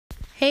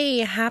Hey,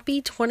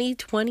 happy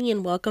 2020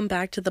 and welcome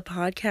back to the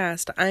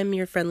podcast. I'm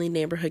your friendly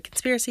neighborhood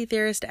conspiracy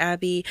theorist,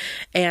 Abby,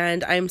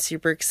 and I'm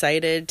super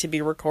excited to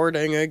be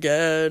recording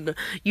again.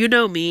 You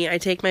know me, I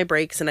take my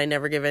breaks and I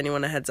never give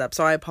anyone a heads up,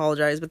 so I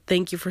apologize, but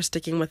thank you for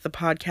sticking with the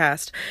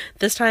podcast.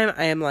 This time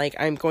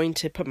I'm going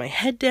to put my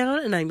head down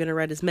and I'm going to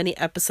write as many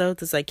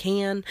episodes as I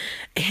can,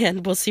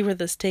 and we'll see where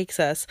this takes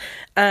us.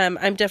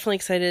 I'm definitely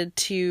excited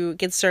to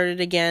get started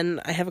again.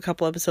 I have a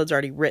couple episodes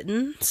already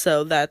written,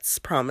 so that's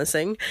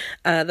promising.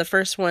 The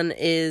first one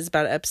is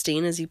about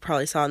Epstein, as you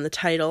probably saw in the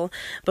title.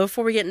 But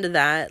before we get into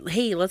that,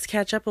 hey, let's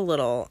catch up a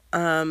little.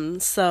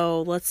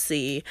 So let's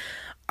see.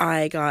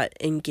 I got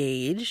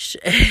engaged,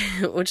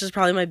 which is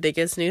probably my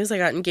biggest news. I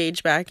got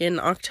engaged back in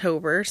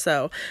October,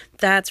 so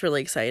that's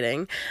really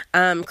exciting.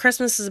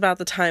 Christmas is about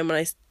the time when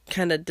I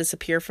kind of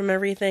disappear from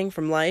everything,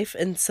 from life,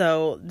 and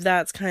so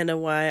that's kind of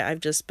why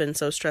I've just been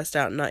so stressed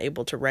out and not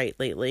able to write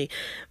lately.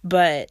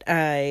 But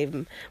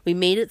we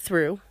made it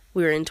through.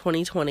 We were in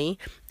 2020,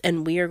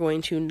 and we are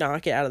going to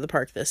knock it out of the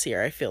park this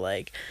year, I feel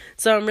like.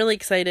 So I'm really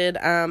excited.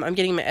 I'm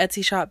getting my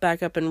Etsy shop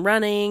back up and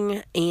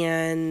running,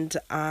 and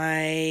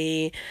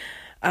I'm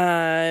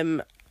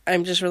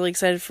just really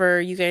excited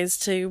for you guys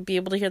to be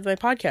able to hear my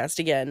podcast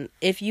again.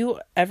 If you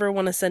ever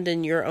want to send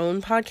in your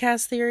own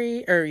podcast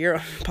theory, or your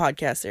own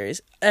podcast series,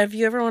 if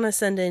you ever want to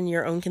send in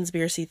your own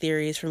conspiracy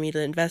theories for me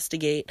to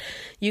investigate,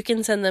 you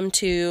can send them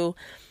to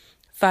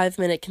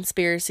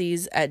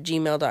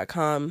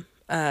 5minuteconspiracies@gmail.com.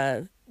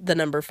 The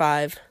number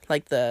 5,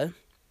 like the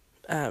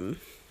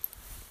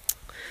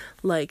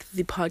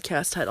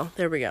podcast title.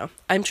 There we go.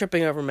 I'm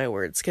tripping over my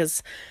words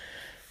because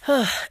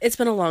it's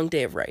been a long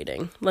day of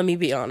writing. Let me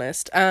be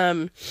honest.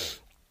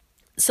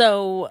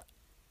 So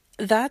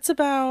that's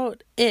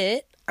about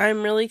it.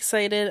 I'm really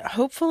excited.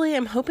 Hopefully,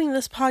 I'm hoping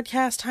this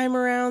podcast time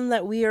around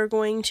that we are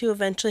going to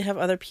eventually have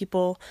other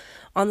people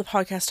on the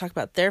podcast talk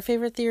about their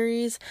favorite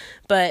theories.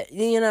 But,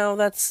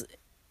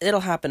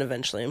 it'll happen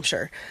eventually, I'm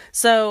sure.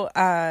 So,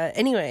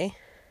 anyway,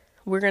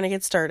 we're going to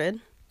get started.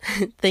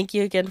 Thank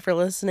you again for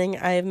listening.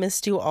 I have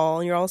missed you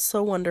all. You're all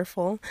so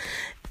wonderful.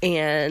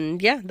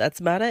 And yeah, that's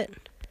about it.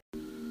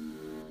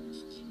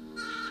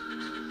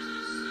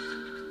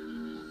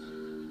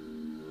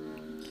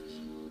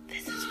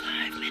 This is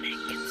 5-Minute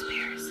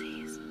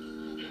Conspiracies.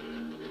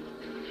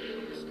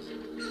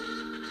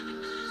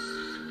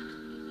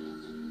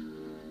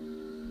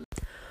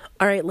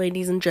 All right,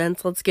 ladies and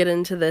gents, let's get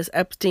into this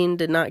Epstein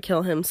did not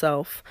kill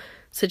himself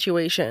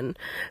situation.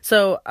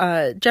 So,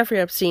 Jeffrey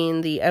Epstein,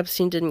 the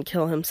Epstein didn't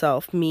kill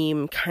himself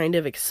meme kind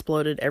of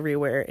exploded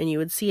everywhere, and you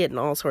would see it in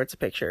all sorts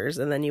of pictures,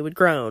 and then you would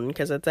groan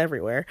because it's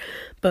everywhere.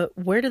 But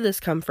where did this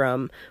come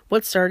from?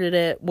 What started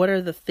it? What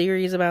are the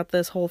theories about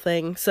this whole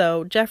thing?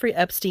 So, Jeffrey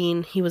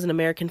Epstein, he was an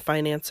American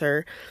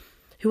financier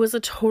who was a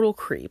total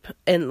creep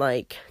and,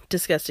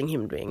 disgusting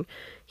human being.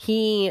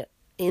 He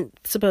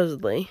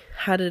supposedly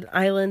had an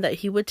island that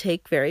he would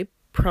take very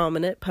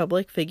prominent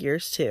public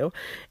figures to,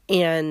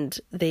 and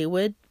they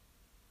would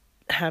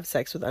have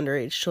sex with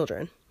underage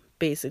children.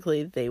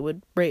 Basically, they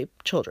would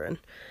rape children,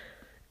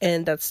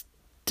 and that's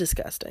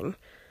disgusting.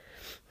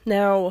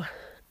 Now,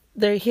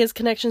 he has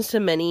connections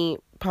to many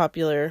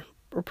popular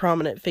or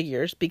prominent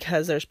figures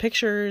because there's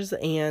pictures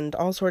and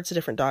all sorts of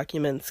different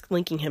documents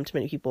linking him to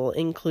many people,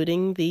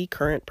 including the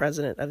current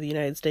president of the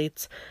United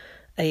States,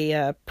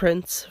 a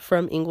prince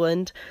from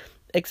England,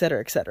 etc.,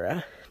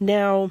 etc.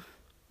 Now,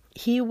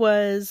 he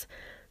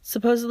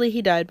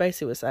died by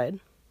suicide,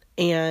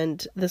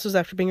 and this was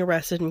after being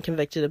arrested and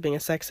convicted of being a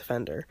sex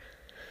offender.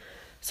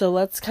 So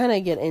let's kind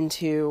of get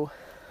into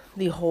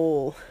the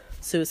whole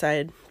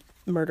suicide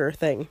murder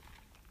thing.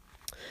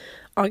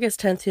 August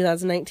 10th,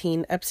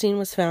 2019, Epstein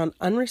was found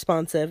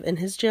unresponsive in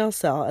his jail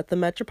cell at the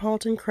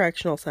Metropolitan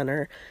Correctional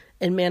Center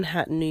in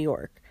Manhattan, New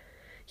York.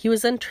 He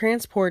was then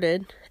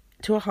transported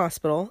to a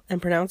hospital and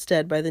pronounced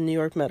dead by the New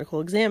York Medical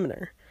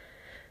Examiner.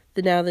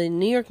 The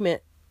New York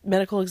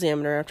Medical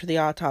Examiner, after the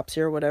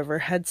autopsy or whatever,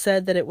 had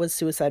said that it was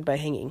suicide by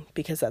hanging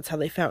because that's how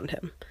they found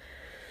him.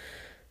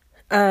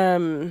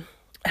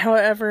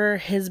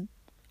 However,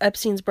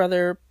 Epstein's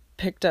brother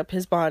picked up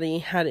his body,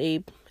 had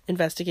a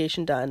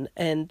investigation done,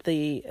 and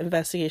the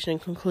investigation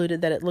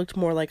concluded that it looked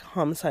more like a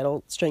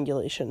homicidal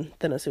strangulation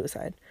than a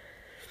suicide.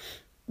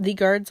 The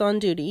guards on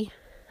duty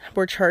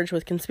were charged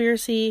with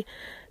conspiracy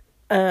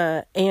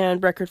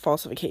and record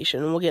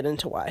falsification, and we'll get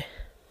into why.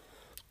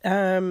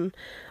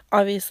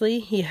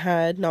 Obviously, he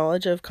had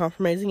knowledge of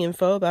compromising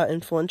info about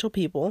influential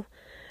people,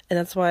 and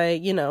that's why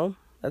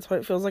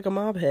it feels like a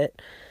mob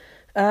hit.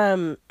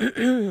 And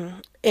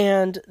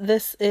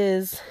this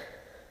is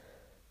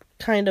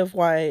kind of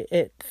why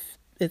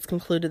it's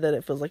concluded that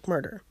it feels like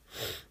murder.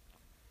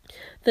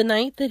 The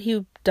night that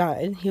he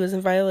died,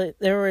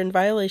 they were in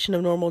violation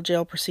of normal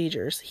jail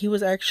procedures. He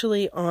was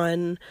actually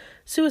on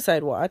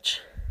suicide watch,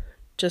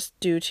 just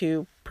due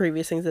to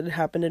previous things that had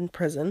happened in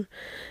prison.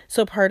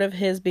 So part of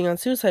his being on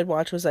suicide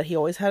watch was that he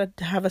always had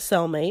to have a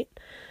cellmate,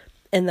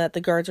 and that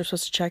the guards were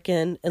supposed to check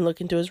in and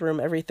look into his room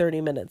every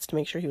 30 minutes to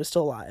make sure he was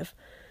still alive.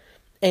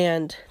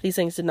 And these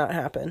things did not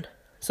happen.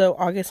 So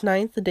August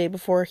 9th, the day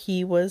before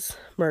he was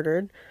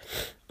murdered,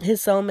 his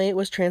cellmate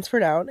was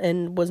transferred out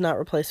and was not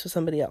replaced with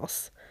somebody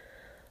else.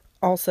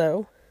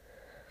 Also,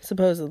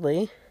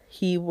 supposedly,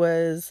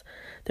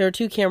 there were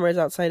 2 cameras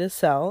outside his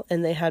cell,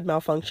 and they had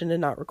malfunctioned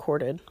and not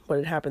recorded what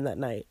had happened that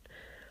night.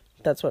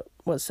 That's what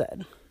was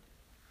said.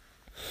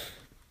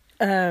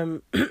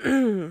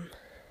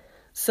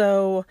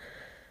 So,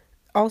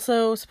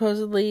 also,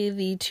 supposedly,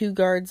 the 2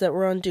 guards that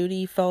were on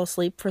duty fell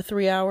asleep for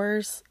 3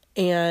 hours,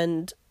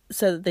 and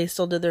said that they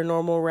still did their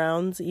normal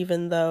rounds,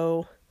 even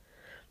though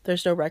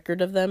there's no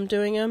record of them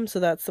doing them,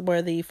 so that's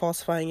where the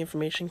falsifying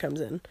information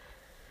comes in.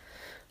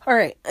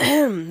 Alright,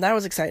 that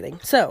was exciting.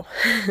 So,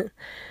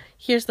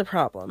 here's the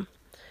problem.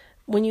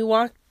 When you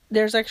walk,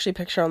 there's actually a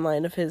picture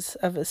online of his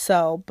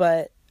cell,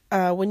 but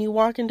when you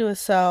walk into a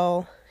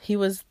cell, he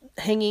was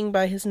hanging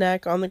by his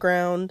neck on the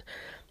ground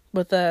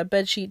with a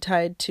bedsheet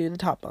tied to the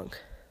top bunk.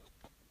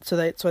 So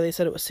that's why they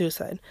said it was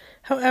suicide.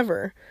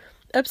 However,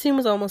 Epstein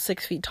was almost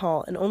 6 feet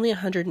tall and only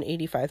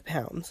 185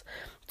 pounds.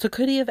 So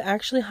could he have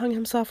actually hung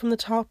himself from the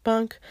top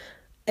bunk?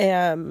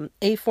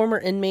 A former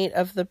inmate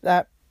of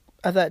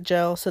that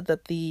jail said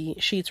that the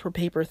sheets were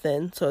paper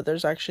thin, so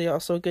there's actually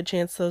also a good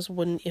chance those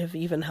wouldn't have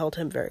even held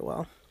him very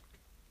well.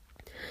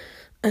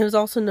 It was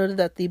also noted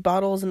that the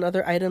bottles and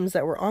other items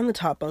that were on the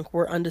top bunk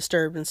were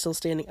undisturbed and still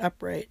standing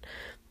upright.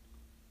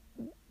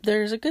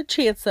 There's a good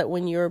chance that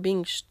when you're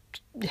being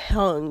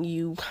hung,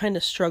 you kind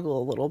of struggle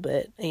a little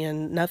bit,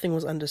 and nothing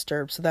was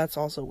undisturbed, so that's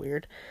also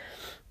weird.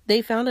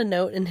 They found a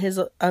note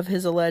of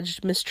his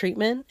alleged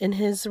mistreatment in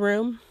his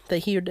room that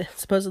he had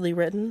supposedly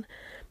written,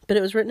 but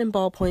it was written in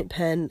ballpoint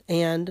pen,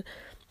 and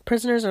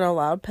prisoners are not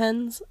allowed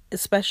pens,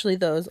 especially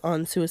those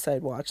on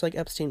suicide watch, like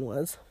Epstein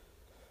was.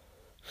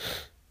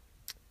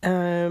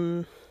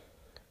 I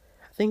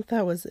think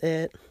that was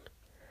it.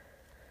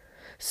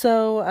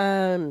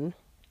 So,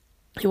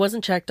 he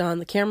wasn't checked on,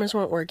 the cameras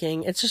weren't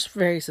working, it's just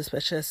very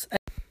suspicious.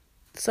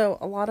 So,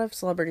 a lot of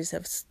celebrities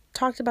have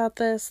talked about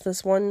this.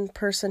 This one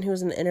person who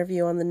was in an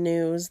interview on the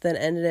news then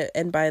ended it,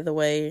 and by the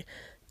way,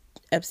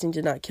 Epstein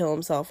did not kill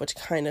himself, which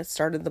kind of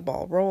started the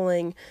ball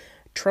rolling.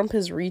 Trump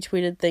has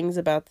retweeted things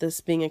about this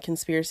being a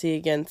conspiracy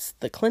against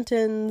the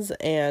Clintons,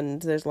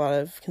 and there's a lot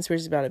of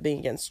conspiracies about it being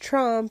against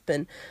Trump,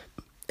 and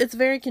it's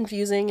very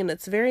confusing, and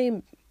it's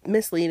very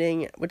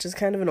misleading, which is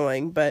kind of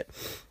annoying, but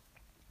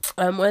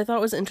what I thought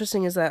was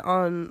interesting is that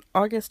on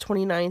August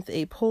 29th,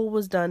 a poll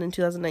was done in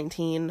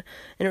 2019,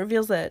 and it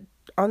reveals that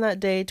on that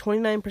day,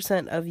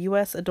 29% of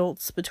U.S.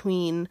 adults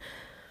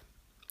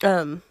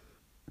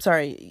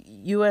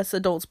U.S.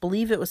 adults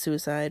believe it was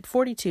suicide,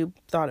 42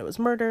 thought it was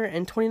murder,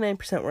 and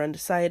 29% were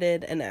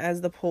undecided, and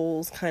as the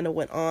polls kind of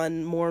went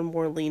on, more and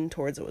more leaned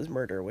towards it was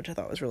murder, which I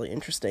thought was really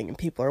interesting, and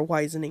people are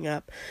wisening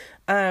up.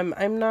 I don't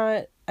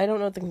know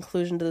what the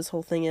conclusion to this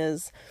whole thing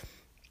is,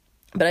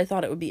 but I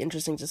thought it would be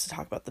interesting just to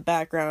talk about the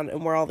background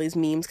and where all these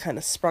memes kind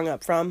of sprung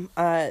up from.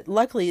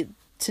 Luckily,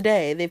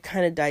 today, they've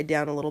kind of died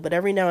down a little bit.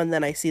 Every now and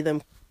then I see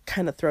them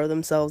kind of throw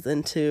themselves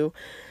into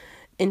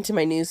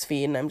my news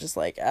feed, and I'm just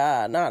like,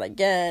 not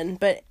again.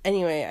 But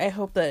anyway,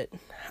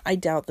 I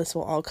doubt this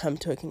will all come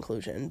to a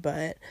conclusion,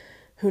 but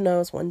who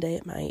knows, one day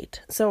it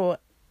might. So,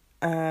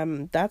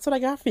 that's what I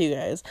got for you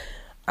guys.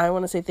 I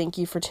want to say thank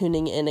you for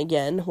tuning in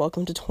again.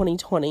 Welcome to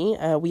 2020.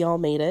 We all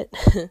made it.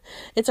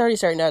 It's already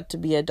starting out to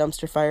be a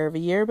dumpster fire of a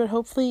year, but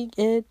hopefully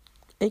it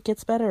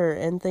gets better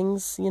and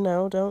things,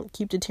 don't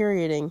keep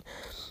deteriorating.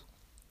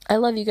 I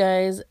love you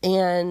guys,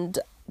 and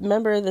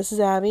remember, this is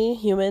Abby,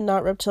 human,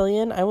 not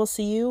reptilian. I will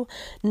see you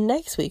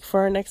next week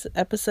for our next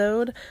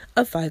episode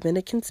of 5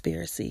 Minute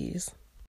Conspiracies.